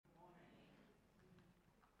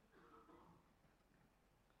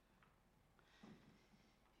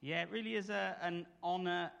Yeah, it really is an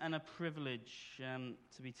honor and a privilege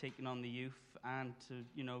to be taking on the youth and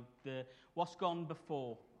to, what's gone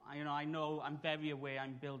before. I know I'm very aware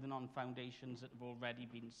I'm building on foundations that have already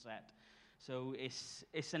been set. So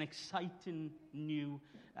it's an exciting new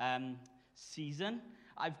season.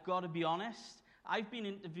 I've got to be honest, I've been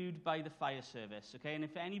interviewed by the fire service, okay? And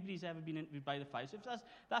if anybody's ever been interviewed by the fire service,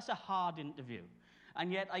 that's a hard interview.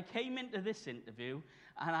 And yet I came into this interview,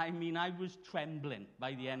 and I was trembling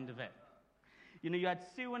by the end of it. You had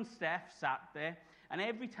Sue and Steph sat there, and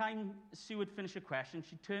every time Sue would finish a question,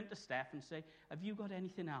 she'd turn to Steph and say, "Have you got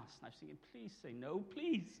anything else?" And I was thinking, please say no,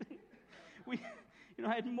 please.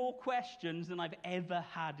 I had more questions than I've ever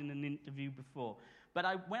had in an interview before. But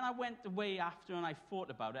when I went away after and I thought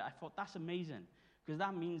about it, I thought, that's amazing, because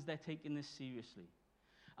that means they're taking this seriously.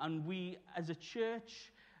 And we, as a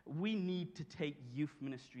church, we need to take youth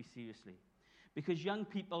ministry seriously, because young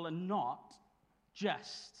people are not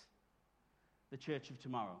just the church of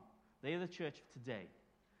tomorrow. They are the church of today.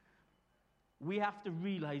 We have to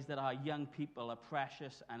realize that our young people are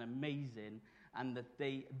precious and amazing, and that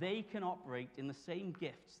they can operate in the same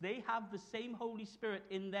gifts. They have the same Holy Spirit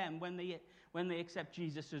in them when they accept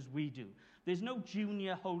Jesus as we do. There's no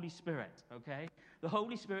junior Holy Spirit, okay? The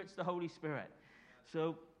Holy Spirit's the Holy Spirit.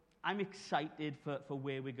 So I'm excited for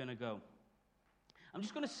where we're going to go. I'm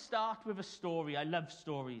just going to start with a story. I love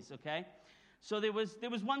stories, okay? So there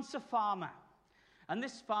was once a farmer. And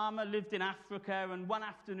this farmer lived in Africa, and one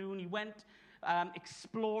afternoon he went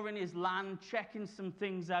exploring his land, checking some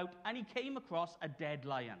things out, and he came across a dead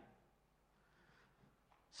lion.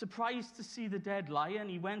 Surprised to see the dead lion,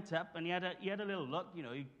 he went up and he had a little look.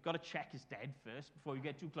 You've got to check he's dead first before you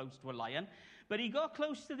get too close to a lion. But he got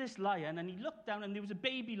close to this lion and he looked down, and there was a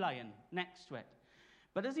baby lion next to it.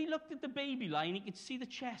 But as he looked at the baby lion, he could see the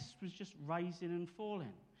chest was just rising and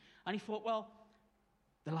falling. And he thought, well,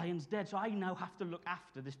 the lion's dead, so I now have to look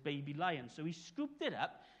after this baby lion. So he scooped it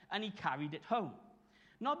up and he carried it home.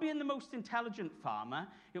 Not being the most intelligent farmer,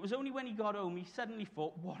 it was only when he got home he suddenly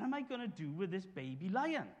thought, what am I going to do with this baby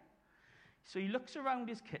lion? So he looks around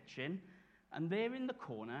his kitchen, and there in the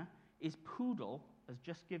corner, his poodle has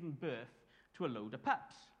just given birth to a load of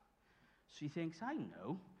pups. So he thinks, I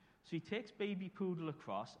know. So he takes baby poodle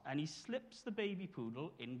across, and he slips the baby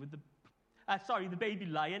poodle in with the baby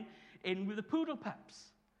lion in with the poodle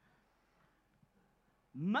pups.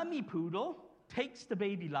 Mummy poodle takes the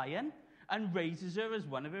baby lion and raises her as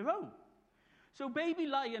one of her own. So baby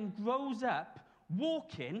lion grows up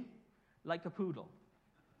walking like a poodle.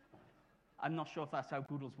 I'm not sure if that's how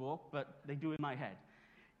poodles walk, but they do in my head.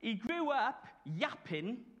 He grew up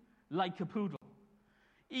yapping like a poodle.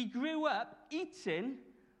 He grew up eating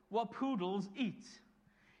what poodles eat.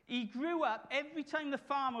 He grew up, every time the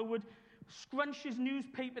farmer would scrunch his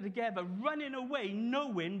newspaper together, running away,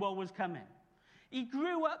 knowing what was coming. He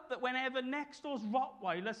grew up that whenever next door's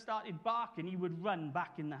Rottweiler started barking, he would run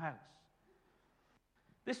back in the house.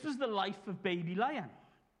 This was the life of baby lion.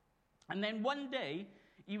 And then one day,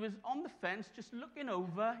 he was on the fence, just looking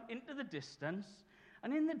over into the distance,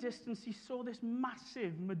 and in the distance, he saw this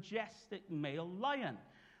massive, majestic male lion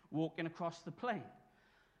walking across the plain.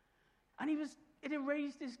 And it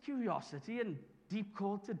aroused his curiosity, and deep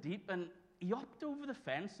called to deep, and he hopped over the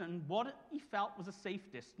fence, and what he felt was a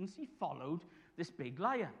safe distance, he followed this big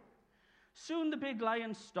lion. Soon the big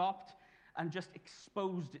lion stopped and just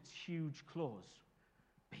exposed its huge claws.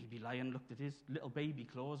 Baby lion looked at his little baby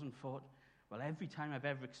claws and thought, well, every time I've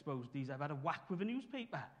ever exposed these, I've had a whack with a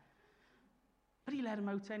newspaper. But he let him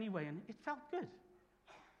out anyway, and it felt good.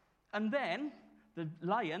 And then the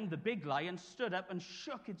big lion, stood up and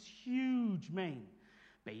shook its huge mane.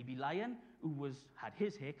 Baby lion, who had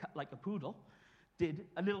his hair cut like a poodle, did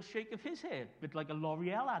a little shake of his hair, a bit like a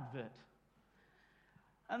L'Oreal advert.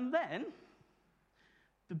 And then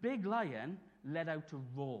the big lion let out a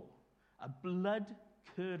roar, a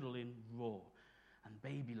blood-curdling roar. And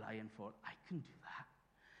baby lion thought, I can do that.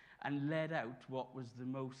 And let out what was the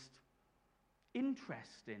most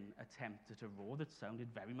interesting attempt at a roar that sounded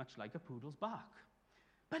very much like a poodle's bark.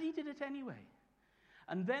 But he did it anyway.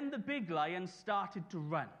 And then the big lion started to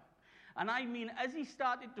run. And as he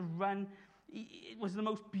started to run, it was the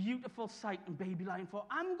most beautiful sight, and baby lion thought,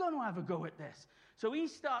 I'm going to have a go at this. So he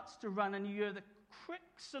starts to run, and you hear the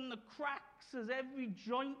cricks and the cracks as every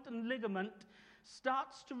joint and ligament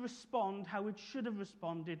starts to respond how it should have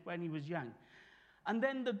responded when he was young. And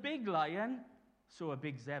then the big lion saw a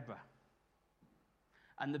big zebra.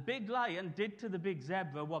 And the big lion did to the big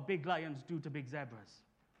zebra what big lions do to big zebras.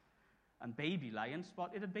 And baby lion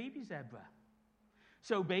spotted a baby zebra.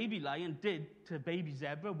 So baby lion did to baby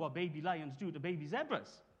zebra what baby lions do to baby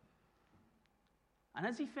zebras. And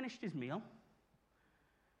as he finished his meal,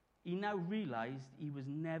 he now realized he was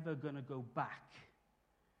never going to go back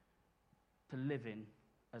to living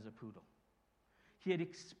as a poodle. He had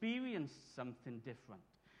experienced something different.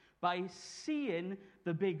 By seeing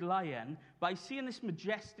the big lion, by seeing this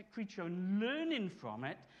majestic creature and learning from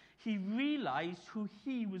it, he realized who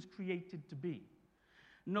he was created to be.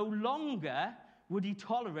 No longer would he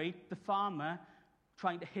tolerate the farmer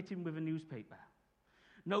trying to hit him with a newspaper.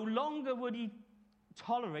 No longer would he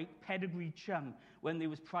tolerate pedigree chum when there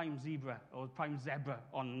was prime zebra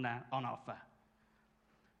on offer.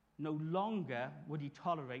 No longer would he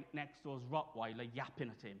tolerate next door's Rottweiler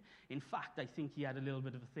yapping at him. In fact, I think he had a little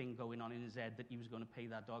bit of a thing going on in his head that he was going to pay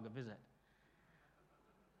that dog a visit.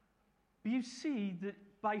 But you see that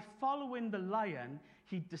by following the lion,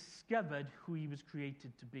 he discovered who he was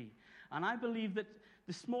created to be. And I believe that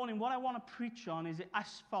this morning, what I want to preach on is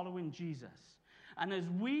us following Jesus. And as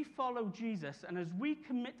we follow Jesus, and as we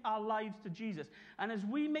commit our lives to Jesus, and as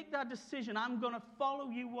we make that decision, I'm going to follow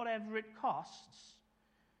you whatever it costs,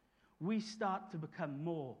 we start to become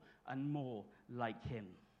more and more like him.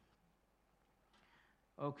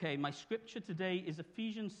 Okay, my scripture today is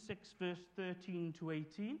Ephesians 6, verse 13 to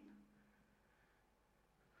 18.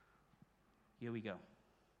 Here we go.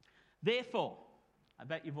 Therefore, I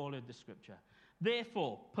bet you've all heard the scripture.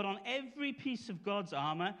 Therefore, put on every piece of God's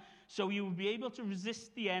armor, so you will be able to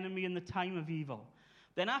resist the enemy in the time of evil.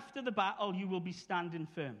 Then after the battle, you will be standing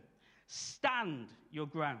firm. Stand your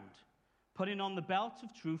ground, putting on the belt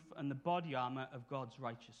of truth and the body armor of God's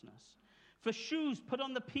righteousness. For shoes, put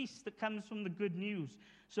on the peace that comes from the good news,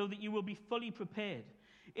 so that you will be fully prepared.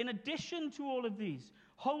 In addition to all of these,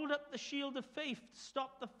 hold up the shield of faith to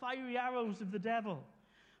stop the fiery arrows of the devil.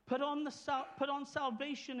 Put on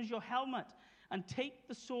salvation as your helmet, and take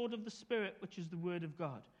the sword of the Spirit, which is the word of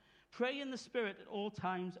God. Pray in the Spirit at all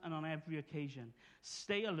times and on every occasion.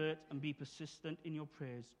 Stay alert and be persistent in your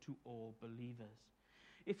prayers to all believers.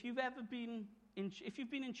 If you've been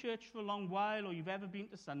in church for a long while, or you've ever been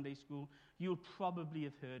to Sunday school, you'll probably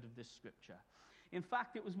have heard of this scripture. In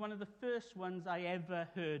fact, it was one of the first ones I ever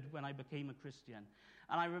heard when I became a Christian.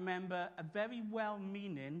 And I remember a very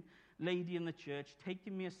well-meaning lady in the church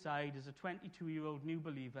taking me aside as a 22-year-old new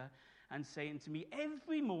believer and saying to me,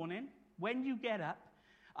 every morning when you get up,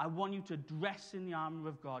 I want you to dress in the armor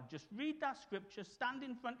of God. Just read that scripture, stand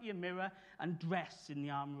in front of your mirror, and dress in the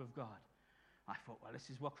armor of God. I thought, well, this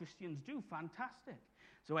is what Christians do. Fantastic.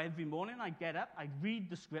 So every morning I'd get up, I'd read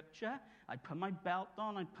the scripture, I'd put my belt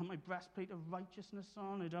on, I'd put my breastplate of righteousness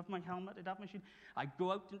on, I'd have my helmet, I'd have my shield. I'd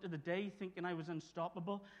go out into the day thinking I was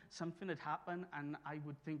unstoppable. Something had happened, and I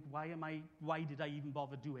would think, why did I even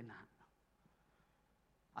bother doing that?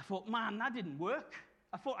 I thought, man, that didn't work.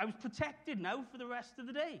 I thought I was protected now for the rest of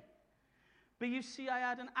the day. But you see, I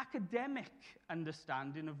had an academic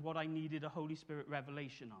understanding of what I needed a Holy Spirit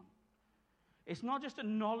revelation on. It's not just a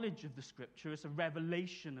knowledge of the Scripture, it's a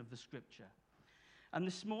revelation of the Scripture. And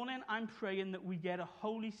this morning, I'm praying that we get a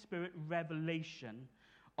Holy Spirit revelation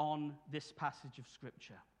on this passage of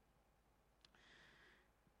Scripture.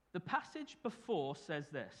 The passage before says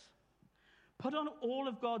this: put on all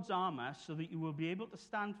of God's armor so that you will be able to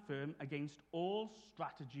stand firm against all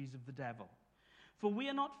strategies of the devil. For we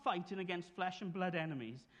are not fighting against flesh and blood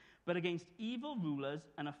enemies, but against evil rulers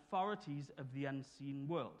and authorities of the unseen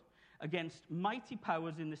world, against mighty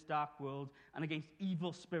powers in this dark world, and against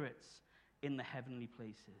evil spirits in the heavenly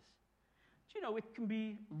places. Do you know, it can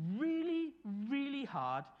be really, really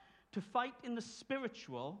hard to fight in the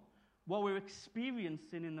spiritual while we're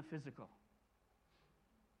experiencing in the physical.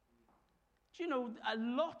 Do you know, a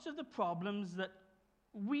lot of the problems that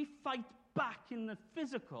we fight back in the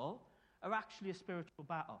physical are actually a spiritual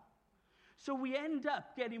battle. So we end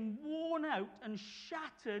up getting worn out and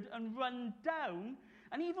shattered and run down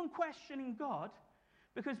and even questioning God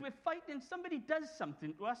because we're fighting. Somebody does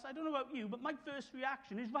something to us. I don't know about you, but my first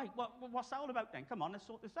reaction is, right, what's that all about then? Come on, let's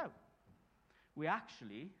sort this out. Why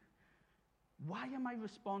am I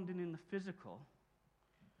responding in the physical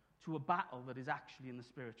to a battle that is actually in the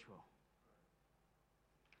spiritual?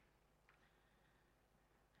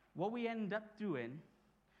 What we end up doing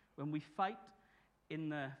when we fight in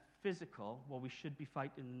the physical, what we should be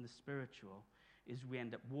fighting in the spiritual, is we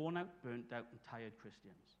end up worn out, burnt out, and tired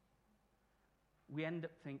Christians. We end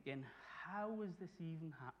up thinking, how has this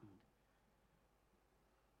even happened?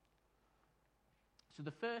 So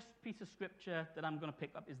the first piece of scripture that I'm going to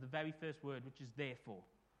pick up is the very first word, which is therefore.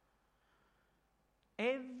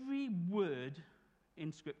 Every word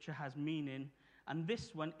in scripture has meaning, and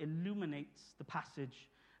this one illuminates the passage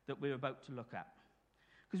that we're about to look at.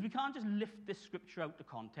 Because we can't just lift this scripture out of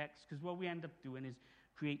context, because what we end up doing is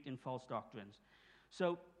creating false doctrines.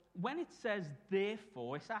 So when it says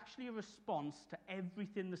therefore, it's actually a response to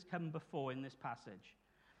everything that's come before in this passage.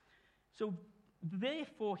 So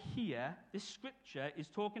therefore here, this scripture is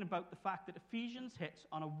talking about the fact that Ephesians hits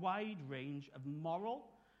on a wide range of moral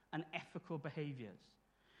and ethical behaviors.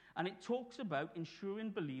 And it talks about ensuring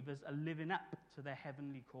believers are living up to their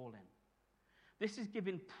heavenly calling. This is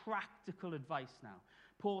giving practical advice now.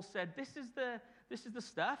 Paul said, this is the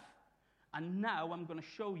stuff, and now I'm going to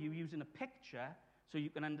show you using a picture so you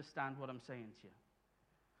can understand what I'm saying to you.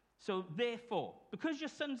 So therefore, because you're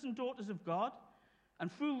sons and daughters of God,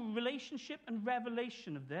 and through relationship and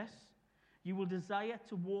revelation of this, you will desire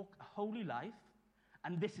to walk a holy life,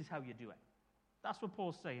 and this is how you do it. That's what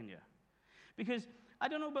Paul's saying here. Because I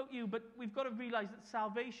don't know about you, but we've got to realize that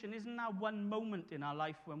salvation isn't now one moment in our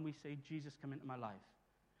life when we say, Jesus, come into my life.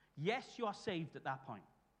 Yes, you are saved at that point.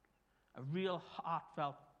 A real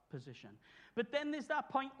heartfelt position. But then there's that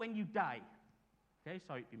point when you die. Okay,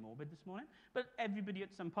 sorry to be morbid this morning, but everybody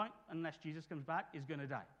at some point, unless Jesus comes back, is going to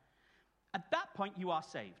die. At that point, you are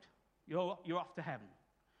saved. You're off to heaven.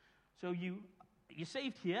 So you're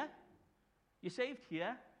saved here. You're saved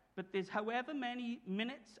here. But there's however many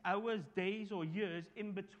minutes, hours, days, or years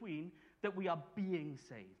in between that we are being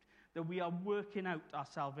saved, that we are working out our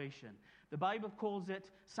salvation. The Bible calls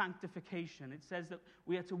it sanctification. It says that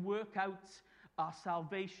we are to work out our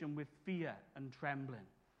salvation with fear and trembling.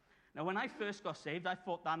 Now, when I first got saved, I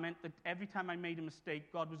thought that meant that every time I made a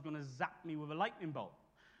mistake, God was going to zap me with a lightning bolt.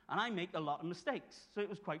 And I make a lot of mistakes, so it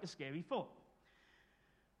was quite a scary thought.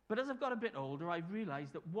 But as I've got a bit older, I've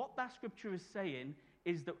realized that what that scripture is saying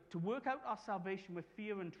is that to work out our salvation with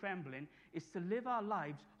fear and trembling is to live our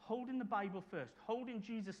lives holding the Bible first, holding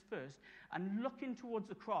Jesus first, and looking towards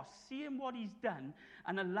the cross, seeing what he's done,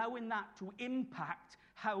 and allowing that to impact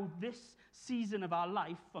how this season of our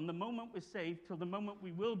life, from the moment we're saved till the moment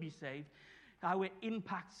we will be saved, how it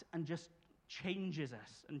impacts and just changes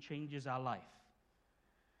us and changes our life.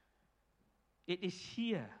 It is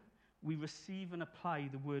here we receive and apply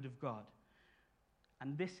the Word of God.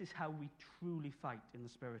 And this is how we truly fight in the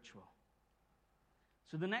spiritual.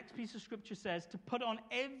 So the next piece of scripture says to put on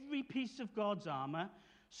every piece of God's armor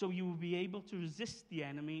so you will be able to resist the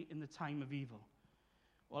enemy in the time of evil.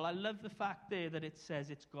 Well, I love the fact there that it says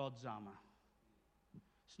it's God's armor.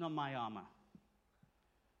 It's not my armor.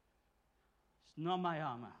 It's not my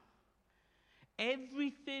armor.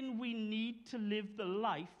 Everything we need to live the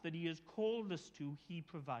life that he has called us to, he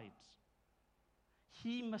provides.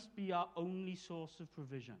 He must be our only source of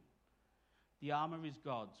provision. The armor is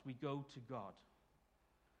God's. We go to God.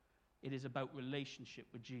 It is about relationship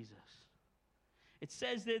with Jesus. It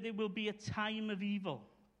says there will be a time of evil.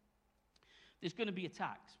 There's going to be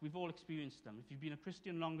attacks. We've all experienced them. If you've been a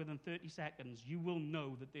Christian longer than 30 seconds, you will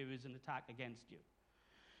know that there is an attack against you.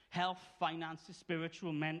 Health, finances,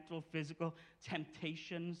 spiritual, mental, physical,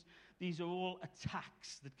 temptations. These are all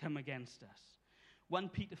attacks that come against us. 1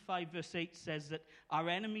 Peter 5 verse 8 says that our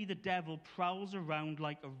enemy, the devil, prowls around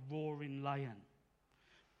like a roaring lion.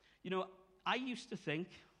 You know, I used to think,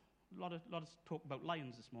 a lot of talk about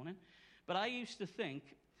lions this morning, but I used to think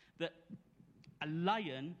that a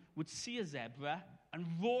lion would see a zebra and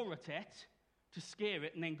roar at it to scare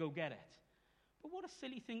it and then go get it. But what a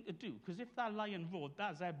silly thing to do, because if that lion roared,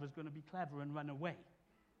 that zebra's going to be clever and run away.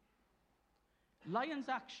 Lions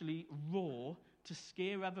actually roar to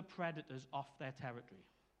scare other predators off their territory.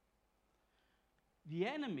 The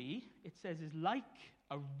enemy, it says, is like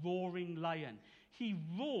a roaring lion. He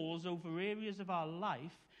roars over areas of our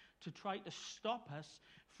life to try to stop us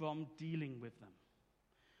from dealing with them.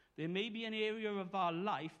 There may be an area of our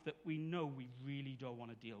life that we know we really don't want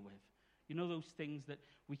to deal with. You know those things that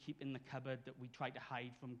we keep in the cupboard that we try to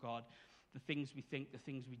hide from God? The things we think, the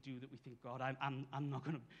things we do that we think, God, I'm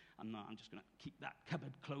just going to keep that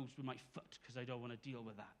cupboard closed with my foot because I don't want to deal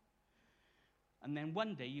with that. And then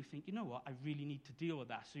one day you think, you know what, I really need to deal with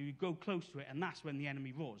that. So you go close to it, and that's when the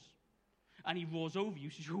enemy roars. And he roars over you,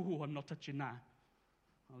 says, oh, I'm not touching that.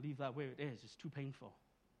 I'll leave that where it is. It's too painful.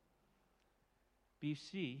 But you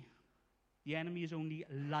see, the enemy is only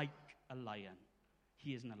like a lion.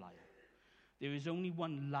 He isn't a lion. There is only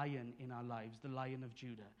one lion in our lives, the Lion of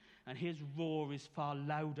Judah. And his roar is far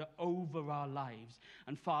louder over our lives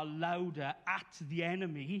and far louder at the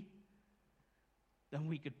enemy than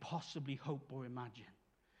we could possibly hope or imagine.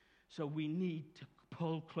 So we need to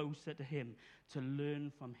pull closer to him, to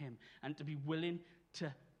learn from him, and to be willing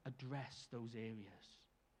to address those areas.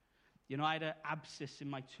 You know, I had an abscess in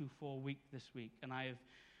my 2-4 week this week, and I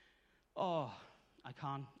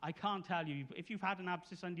can't tell you. If you've had an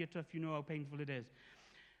abscess under your tooth, you know how painful it is.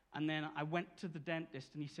 And then I went to the dentist,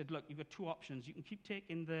 and he said, look, you've got two options. You can keep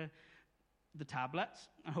taking the the tablets,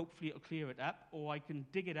 and hopefully it'll clear it up, or I can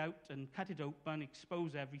dig it out and cut it open,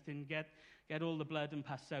 expose everything, get all the blood and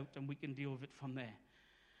pus out, and we can deal with it from there.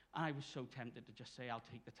 And I was so tempted to just say, I'll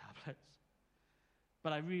take the tablets.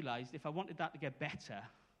 But I realized if I wanted that to get better,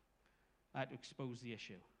 I had to expose the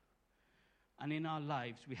issue. And in our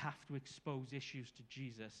lives, we have to expose issues to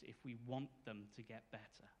Jesus if we want them to get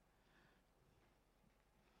better.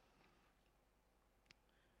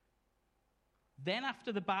 Then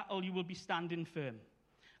after the battle, you will be standing firm.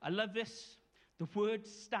 I love this. The word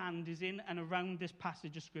stand is in and around this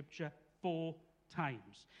passage of Scripture 4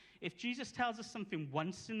 times. If Jesus tells us something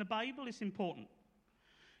once in the Bible, it's important.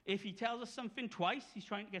 If he tells us something twice, he's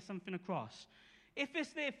trying to get something across. If it's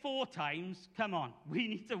there 4 times, come on. We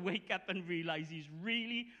need to wake up and realize he's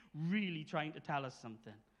really, really trying to tell us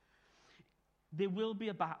something. There will be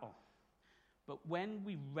a battle. But when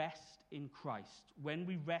we rest in Christ, when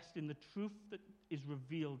we rest in the truth that is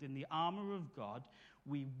revealed in the armor of God,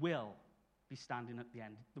 we will be standing at the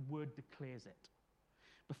end. The word declares it.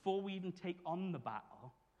 Before we even take on the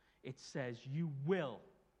battle, it says you will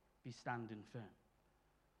be standing firm.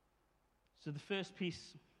 So the first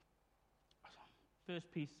piece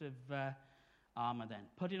of armor then,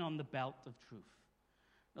 putting on the belt of truth.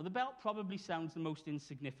 Now the belt probably sounds the most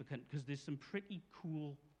insignificant because there's some pretty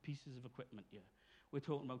cool pieces of equipment here. We're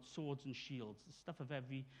talking about swords and shields, the stuff of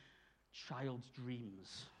every child's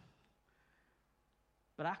dreams.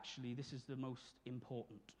 But actually, this is the most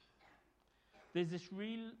important. There's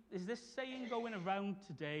this saying going around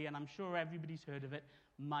today, and I'm sure everybody's heard of it,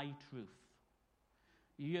 my truth.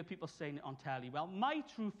 You hear people saying it on telly. Well, my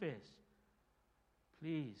truth is,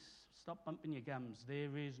 please, stop bumping your gums.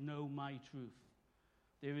 There is no my truth.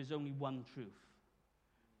 There is only one truth.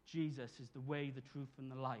 Jesus is the way, the truth,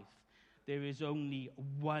 and the life. There is only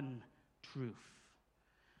one truth.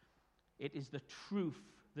 It is the truth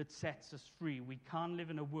that sets us free. We can't live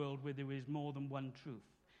in a world where there is more than one truth.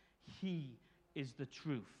 He is the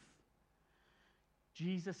truth.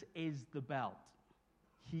 Jesus is the belt.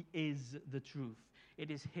 He is the truth.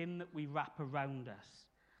 It is him that we wrap around us.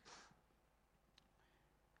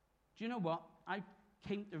 Do you know what? I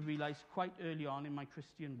came to realize quite early on in my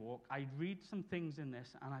Christian walk, I'd read some things in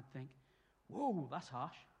this and I'd think, whoa, that's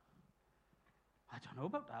harsh. I don't know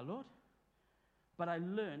about that, Lord. But I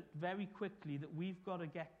learned very quickly that we've got to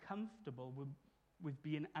get comfortable with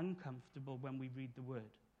being uncomfortable when we read the word.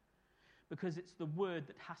 Because it's the word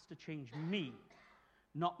that has to change me,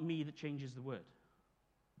 not me that changes the word.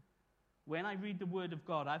 When I read the word of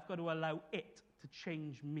God, I've got to allow it to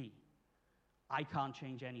change me. I can't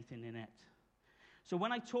change anything in it. So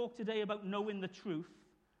when I talk today about knowing the truth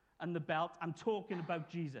and the belt, I'm talking about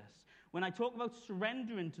Jesus. When I talk about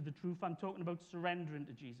surrendering to the truth, I'm talking about surrendering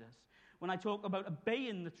to Jesus. When I talk about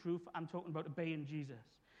obeying the truth, I'm talking about obeying Jesus.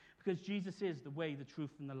 Because Jesus is the way, the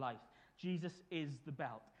truth, and the life. Jesus is the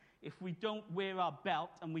belt. If we don't wear our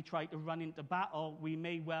belt and we try to run into battle, we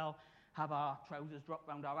may well have our trousers drop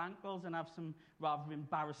around our ankles and have some rather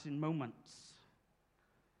embarrassing moments.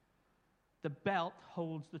 The belt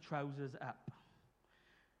holds the trousers up.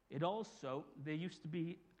 It also, there used to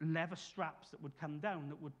be leather straps that would come down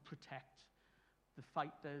that would protect the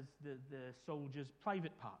fighters, the soldiers'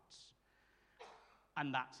 private parts.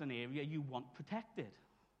 And that's an area you want protected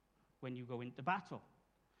when you go into battle.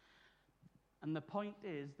 And the point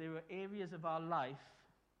is, there are areas of our life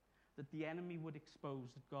that the enemy would expose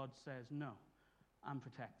that God says, no, I'm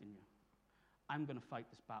protecting you. I'm going to fight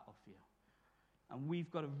this battle for you. And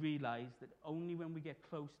we've got to realize that only when we get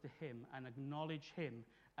close to him and acknowledge him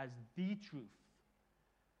as the truth,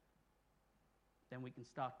 then we can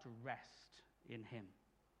start to rest in him.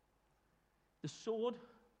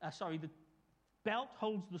 The belt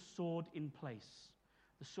holds the sword in place.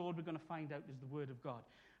 The sword, we're going to find out, is the word of God.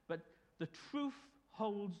 But the truth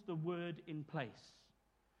holds the word in place.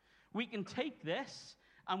 We can take this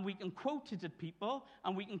and we can quote it at people,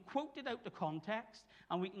 and we can quote it out of context,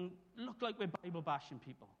 and we can look like we're Bible bashing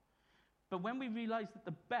people. But when we realize that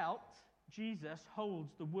the belt, Jesus,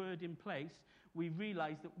 holds the word in place, we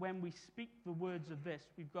realize that when we speak the words of this,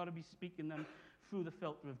 we've got to be speaking them through the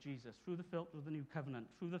filter of Jesus, through the filter of the new covenant,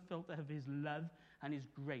 through the filter of his love and his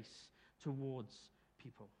grace towards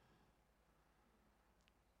people.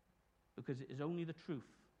 Because it is only the truth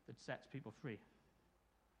that sets people free.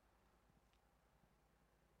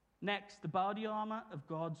 Next, the body armor of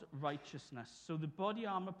God's righteousness. So the body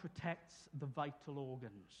armor protects the vital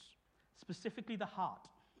organs, specifically the heart.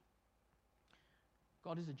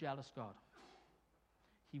 God is a jealous God.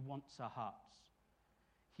 He wants our hearts.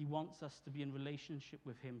 He wants us to be in relationship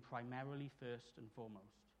with him primarily, first and foremost.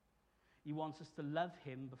 He wants us to love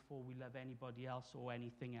him before we love anybody else or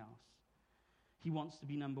anything else. He wants to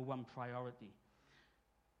be number one priority.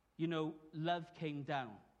 You know, love came down.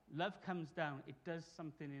 Love comes down, it does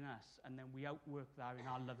something in us, and then we outwork that in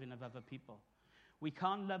our loving of other people. We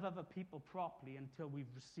can't love other people properly until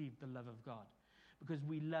we've received the love of God, because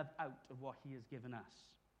we love out of what he has given us.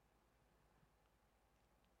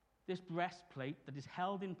 This breastplate that is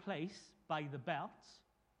held in place by the belt,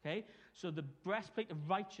 okay? So the breastplate of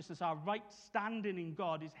righteousness, our right standing in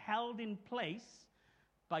God, is held in place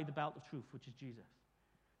by the belt of truth, which is Jesus.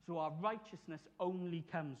 So our righteousness only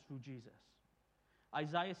comes through Jesus.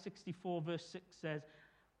 Isaiah 64 verse 6 says,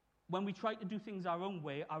 when we try to do things our own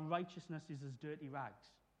way, our righteousness is as dirty rags.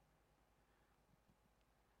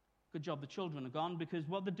 Good job the children are gone, because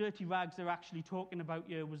what the dirty rags they're actually talking about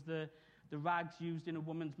here was the rags used in a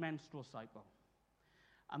woman's menstrual cycle.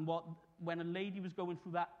 And when a lady was going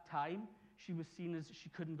through that time, she was seen as she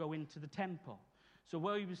couldn't go into the temple. So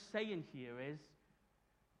what he was saying here is,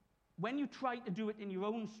 when you try to do it in your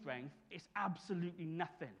own strength, it's absolutely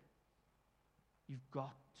nothing. You've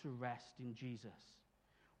got to rest in Jesus.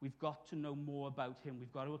 We've got to know more about him.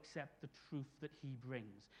 We've got to accept the truth that he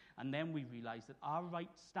brings. And then we realize that our right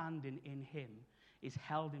standing in him is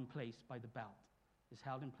held in place by the belt, is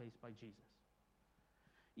held in place by Jesus.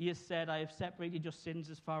 He has said, I have separated your sins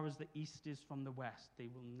as far as the east is from the west. They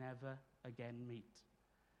will never again meet.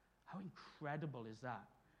 How incredible is that?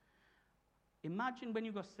 Imagine when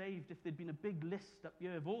you got saved, if there'd been a big list up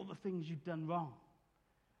here of all the things you'd done wrong.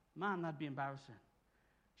 Man, that'd be embarrassing.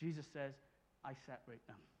 Jesus says, I separate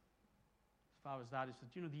them. As far as that is, do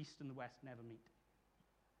you know the east and the west never meet?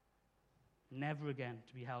 Never again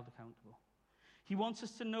to be held accountable. He wants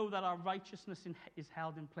us to know that our righteousness is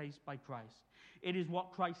held in place by Christ. It is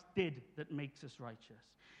what Christ did that makes us righteous.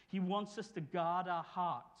 He wants us to guard our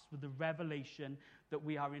hearts with the revelation that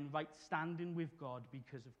we are in right standing with God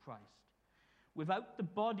because of Christ. Without the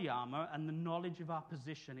body armor and the knowledge of our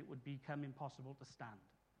position, it would become impossible to stand.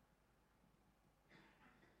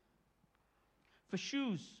 For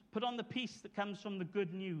shoes, put on the peace that comes from the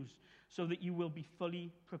good news so that you will be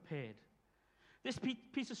fully prepared. This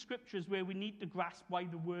piece of scripture is where we need to grasp why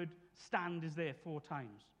the word stand is there 4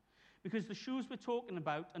 times. Because the shoes we're talking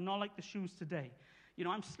about are not like the shoes today. You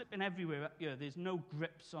know, I'm slipping everywhere up here. There's no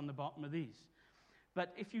grips on the bottom of these.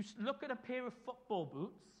 But if you look at a pair of football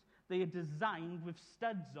boots, they are designed with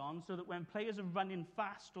studs on so that when players are running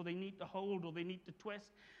fast or they need to hold or they need to twist,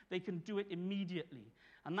 they can do it immediately.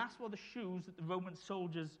 And that's what the shoes that the Roman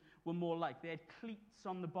soldiers were more like. They had cleats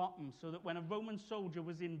on the bottom so that when a Roman soldier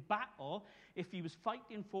was in battle, if he was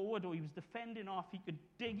fighting forward or he was defending off, he could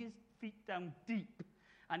dig his feet down deep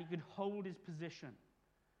and he could hold his position.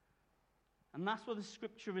 And that's what the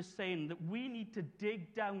scripture is saying, that we need to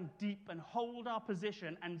dig down deep and hold our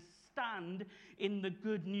position and stand in the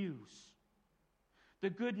good news. The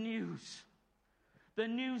good news. The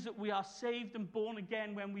news that we are saved and born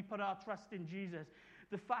again when we put our trust in Jesus.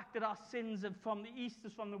 The fact that our sins are from the east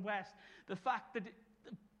as from the west. The fact that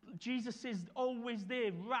Jesus is always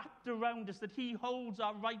there, wrapped around us, that he holds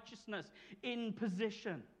our righteousness in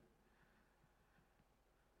position.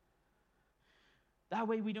 That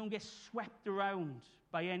way we don't get swept around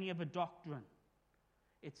by any other doctrine.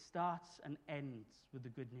 It starts and ends with the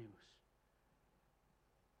good news.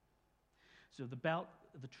 So the belt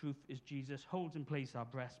of the truth is Jesus, holds in place our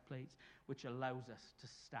breastplates, which allows us to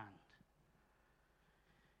stand.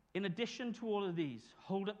 In addition to all of these,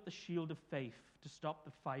 hold up the shield of faith to stop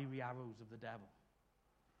the fiery arrows of the devil.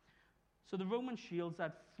 So the Roman shields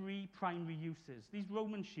had 3 primary uses. These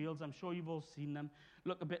Roman shields, I'm sure you've all seen them,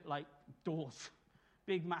 look a bit like doors.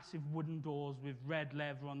 Big, massive wooden doors with red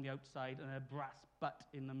leather on the outside and a brass butt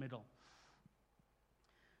in the middle.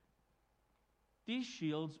 These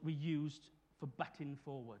shields were used for butting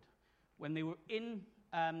forward. When they were in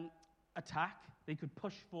attack, they could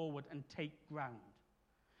push forward and take ground.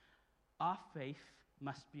 Our faith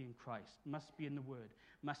must be in Christ, must be in the Word,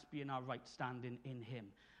 must be in our right standing in him.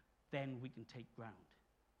 Then we can take ground.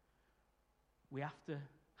 We have to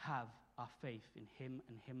have our faith in him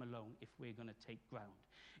and him alone if we're going to take ground.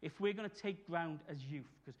 If we're going to take ground as youth,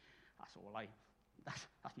 because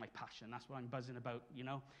that's my passion, that's what I'm buzzing about, you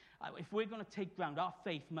know. If we're going to take ground, our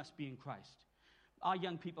faith must be in Christ. Our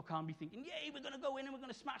young people can't be thinking, yay, we're going to go in and we're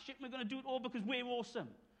going to smash it and we're going to do it all because we're awesome.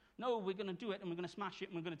 No, we're going to do it and we're going to smash it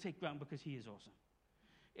and we're going to take ground because he is awesome.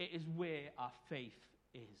 It is where our faith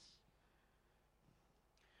is.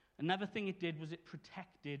 Another thing it did was it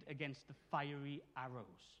protected against the fiery arrows.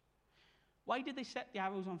 Why did they set the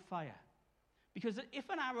arrows on fire? Because if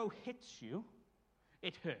an arrow hits you,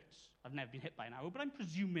 it hurts. I've never been hit by an arrow, but I'm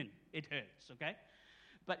presuming it hurts, okay?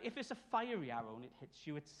 But if it's a fiery arrow and it hits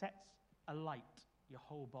you, it sets alight your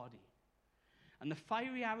whole body. And the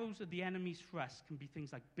fiery arrows of the enemy's thrust can be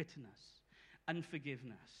things like bitterness,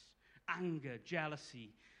 unforgiveness, anger,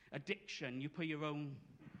 jealousy, addiction. You put your own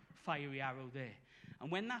fiery arrow there.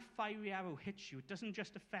 And when that fiery arrow hits you, it doesn't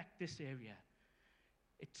just affect this area.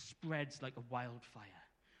 It spreads like a wildfire.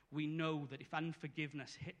 We know that if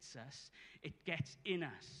unforgiveness hits us, it gets in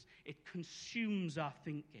us. It consumes our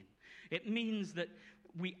thinking. It means that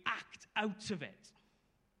we act out of it.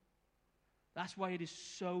 That's why it is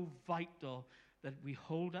so vital that we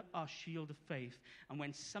hold up our shield of faith. And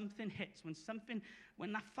when something hits,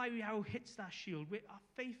 when that fiery arrow hits that shield, our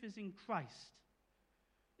faith is in Christ.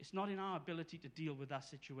 It's not in our ability to deal with that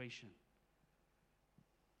situation.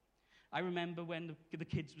 I remember when the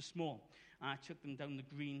kids were small, and I took them down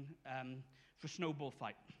the green for a snowball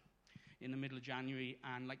fight in the middle of January,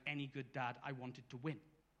 and like any good dad, I wanted to win.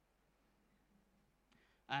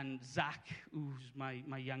 And Zach, who's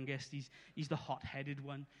my youngest, he's the hot-headed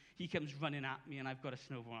one. He comes running at me, and I've got a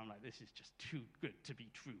snowball. I'm like, this is just too good to be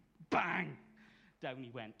true. Bang! Down he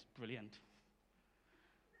went. Brilliant.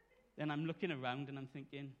 Then I'm looking around, and I'm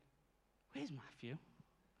thinking, where's Matthew?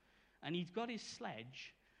 And he'd got his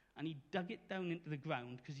sledge, and he dug it down into the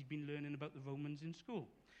ground because he'd been learning about the Romans in school.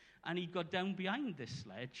 And he got down behind this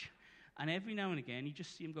sledge, and every now and again, you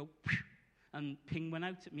just see him go, and ping went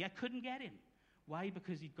out at me. I couldn't get him. Why?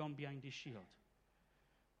 Because he'd gone behind his shield.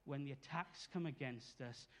 When the attacks come against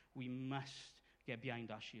us, we must get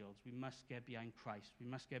behind our shields. We must get behind Christ. We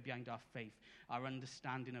must get behind our faith, our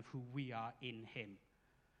understanding of who we are in him.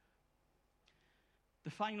 The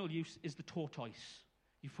final use is the tortoise.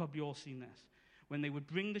 You've probably all seen this. When they would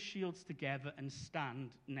bring the shields together and stand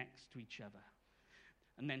next to each other.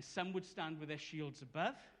 And then some would stand with their shields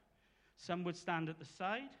above, some would stand at the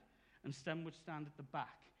side, and some would stand at the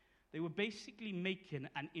back. They were basically making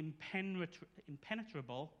an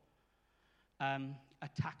impenetrable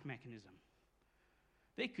attack mechanism.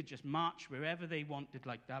 They could just march wherever they wanted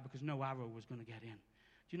like that because no arrow was going to get in. Do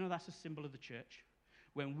you know that's a symbol of the church?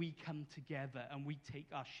 When we come together and we take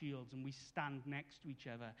our shields and we stand next to each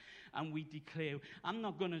other and we declare, I'm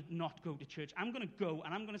not going to not go to church. I'm going to go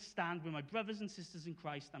and I'm going to stand with my brothers and sisters in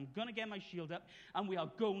Christ. I'm going to get my shield up and we are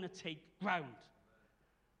going to take ground.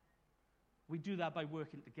 We do that by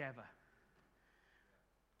working together.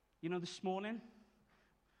 You know, this morning,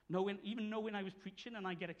 even knowing I was preaching and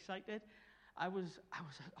I get excited, I was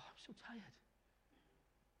like, oh, I'm so tired.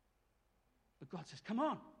 But God says, come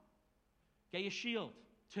on, get your shield,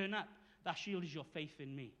 turn up. That shield is your faith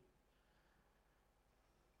in me.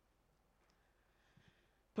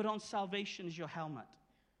 Put on salvation as your helmet.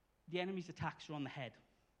 The enemy's attacks are on the head.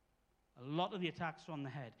 A lot of the attacks are on the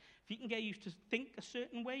head. If he can get you to think a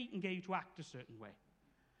certain way, he can get you to act a certain way.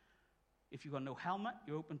 If you've got no helmet,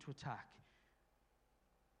 you're open to attack.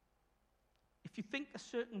 If you think a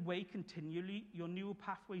certain way continually, your neural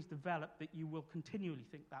pathways develop that you will continually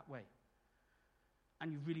think that way.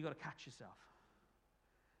 And you've really got to catch yourself.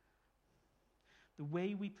 The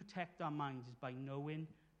way we protect our minds is by knowing,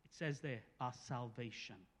 it says there, our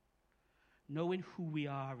salvation. Knowing who we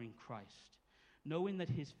are in Christ. Knowing that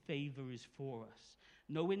his favor is for us.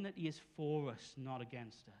 Knowing that he is for us, not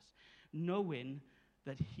against us. Knowing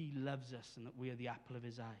that he loves us and that we are the apple of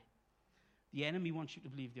his eye. The enemy wants you to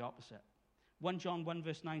believe the opposite. 1 John 1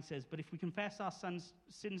 verse 9 says, but if we confess our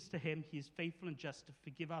sins to him, he is faithful and just to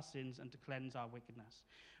forgive our sins and to cleanse our wickedness.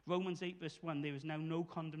 Romans 8 verse 1, there is now no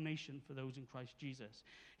condemnation for those in Christ Jesus.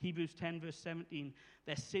 Hebrews 10 verse 17,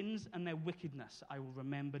 their sins and their wickedness I will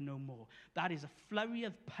remember no more. That is a flurry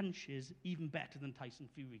of punches even better than Tyson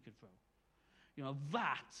Fury could throw. You know,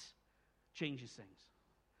 that changes things.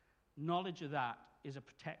 Knowledge of that is a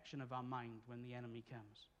protection of our mind when the enemy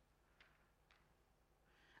comes.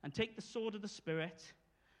 And take the sword of the Spirit,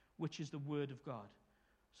 which is the word of God.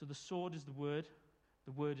 So the sword is the word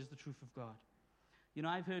is the truth of God. You know,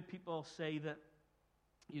 I've heard people say that,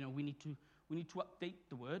 you know, we need to update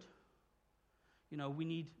the word. You know,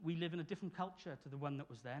 we live in a different culture to the one that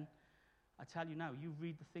was then. I tell you now, you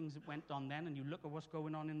read the things that went on then and you look at what's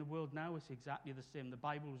going on in the world now, it's exactly the same. The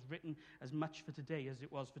Bible was written as much for today as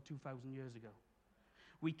it was for 2,000 years ago.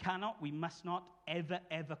 We must not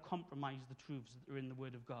ever compromise the truths that are in the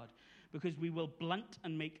Word of God, because we will blunt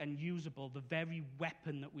and make unusable the very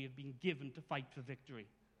weapon that we have been given to fight for victory.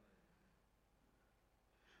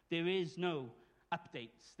 There is no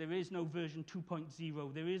updates. There is no version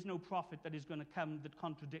 2.0. There is no prophet that is going to come that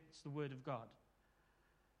contradicts the Word of God.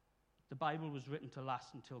 The Bible was written to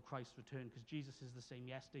last until Christ's return, because Jesus is the same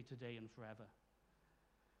yesterday, today, and forever.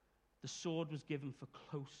 The sword was given for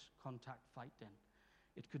close contact fighting.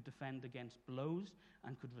 It could defend against blows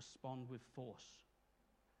and could respond with force.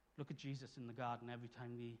 Look at Jesus in the garden every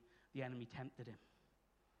time the enemy tempted him.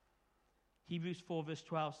 Hebrews 4 verse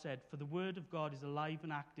 12 said, "For the word of God is alive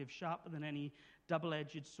and active, sharper than any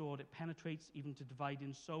double-edged sword. It penetrates even to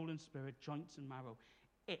dividing soul and spirit, joints and marrow.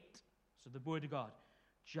 It," so the word of God,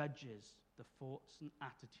 "judges the thoughts and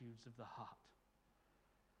attitudes of the heart."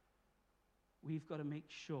 We've got to make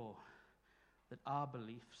sure that our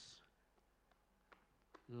beliefs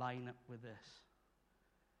line up with this.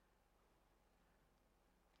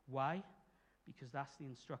 Why? Because that's the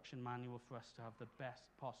instruction manual for us to have the best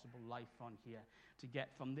possible life on here, to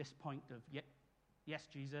get from this point of yes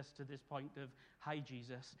Jesus to this point of hi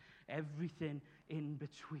Jesus. Everything in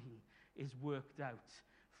between is worked out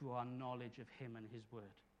through our knowledge of him and his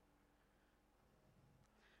word.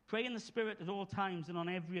 Pray in the Spirit at all times and on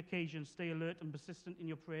every occasion. Stay alert and persistent in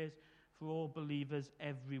your prayers for all believers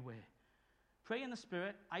everywhere. Pray in the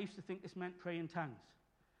Spirit. I used to think this meant pray in tongues.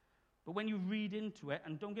 But when you read into it,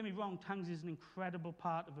 and don't get me wrong, tongues is an incredible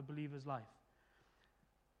part of a believer's life.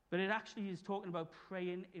 But it actually is talking about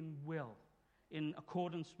praying in will, in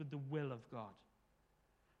accordance with the will of God.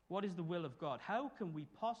 What is the will of God? How can we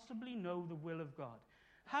possibly know the will of God?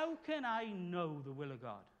 How can I know the will of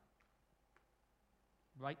God?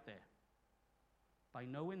 Right there. By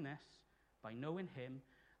knowing this, by knowing him,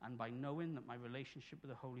 and by knowing that my relationship with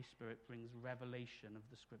the Holy Spirit brings revelation of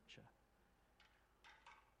the Scripture.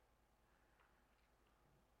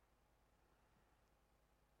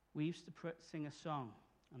 We used to sing a song,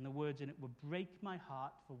 and the words in it were, "Break my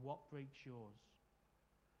heart for what breaks yours."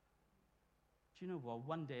 Do you know what?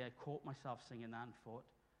 One day I caught myself singing that and thought,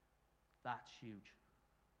 that's huge.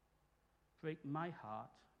 Break my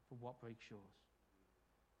heart for what breaks yours.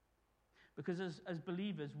 Because as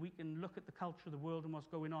believers, we can look at the culture of the world and what's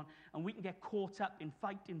going on, and we can get caught up in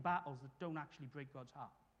fighting battles that don't actually break God's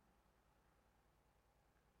heart.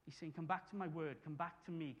 He's saying, come back to my word, come back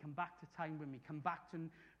to me, come back to time with me, come back to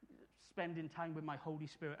spending time with my Holy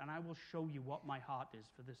Spirit, and I will show you what my heart is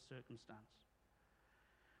for this circumstance.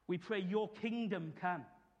 We pray, your kingdom come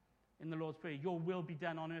in the Lord's Prayer. Your will be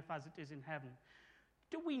done on earth as it is in heaven.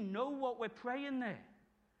 Do we know what we're praying there?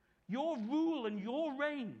 Your rule and your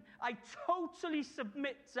reign. I totally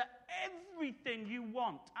submit to everything you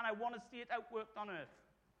want, and I want to see it outworked on earth.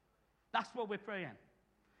 That's what we're praying.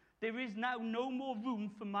 There is now no more room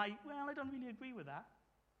for I don't really agree with that.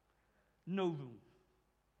 No room.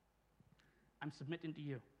 I'm submitting to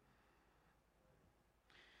you.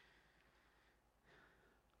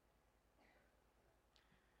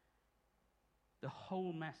 The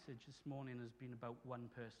whole message this morning has been about one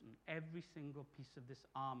person. Every single piece of this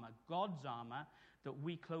armor, God's armor that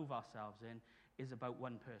we clothe ourselves in, is about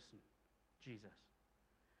one person, Jesus.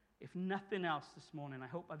 If nothing else this morning, I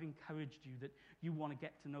hope I've encouraged you that you want to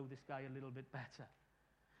get to know this guy a little bit better.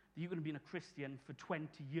 That you're going to be a Christian for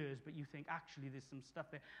 20 years, but you think, actually, there's some stuff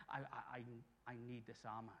there. I need this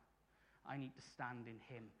armor. I need to stand in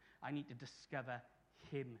him. I need to discover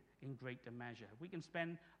him in greater measure. We can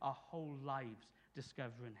spend our whole lives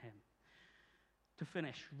discovering him. To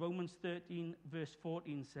finish, Romans 13, verse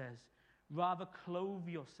 14 says, "Rather clothe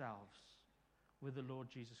yourselves with the Lord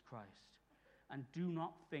Jesus Christ, and do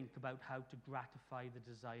not think about how to gratify the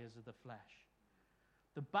desires of the flesh."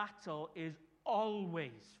 The battle is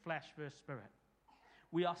always flesh versus spirit.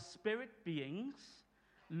 We are spirit beings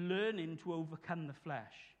learning to overcome the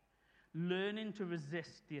flesh, learning to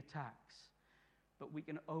resist the attacks. But we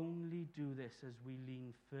can only do this as we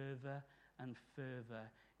lean further and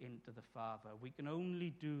further into the Father. We can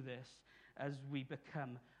only do this as we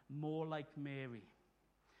become more like Mary,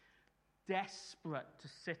 desperate to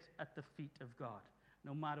sit at the feet of God.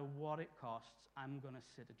 No matter what it costs, I'm going to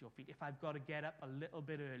sit at your feet. If I've got to get up a little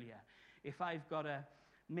bit earlier, if I've got to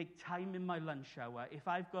make time in my lunch hour, if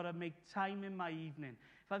I've got to make time in my evening,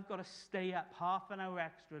 if I've got to stay up half an hour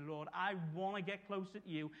extra, Lord, I want to get closer to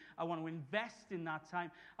you. I want to invest in that time.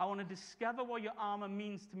 I want to discover what your armor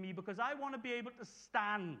means to me, because I want to be able to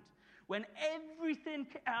stand when everything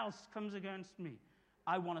else comes against me.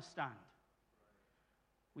 I want to stand.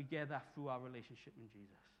 We get that through our relationship in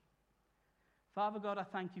Jesus. Father God, I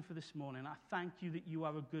thank you for this morning. I thank you that you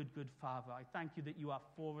are a good, good Father. I thank you that you are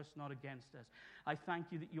for us, not against us. I thank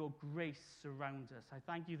you that your grace surrounds us. I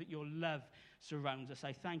thank you that your love surrounds us.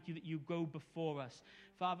 I thank you that you go before us.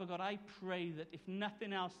 Father God, I pray that if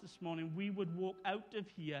nothing else this morning, we would walk out of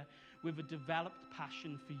here with a developed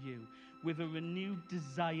passion for you, with a renewed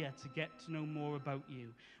desire to get to know more about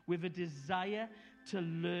you, with a desire to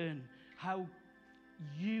learn how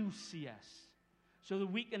you see us, so that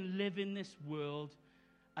we can live in this world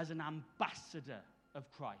as an ambassador of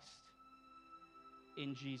Christ.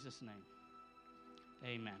 In Jesus' name,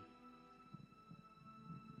 amen.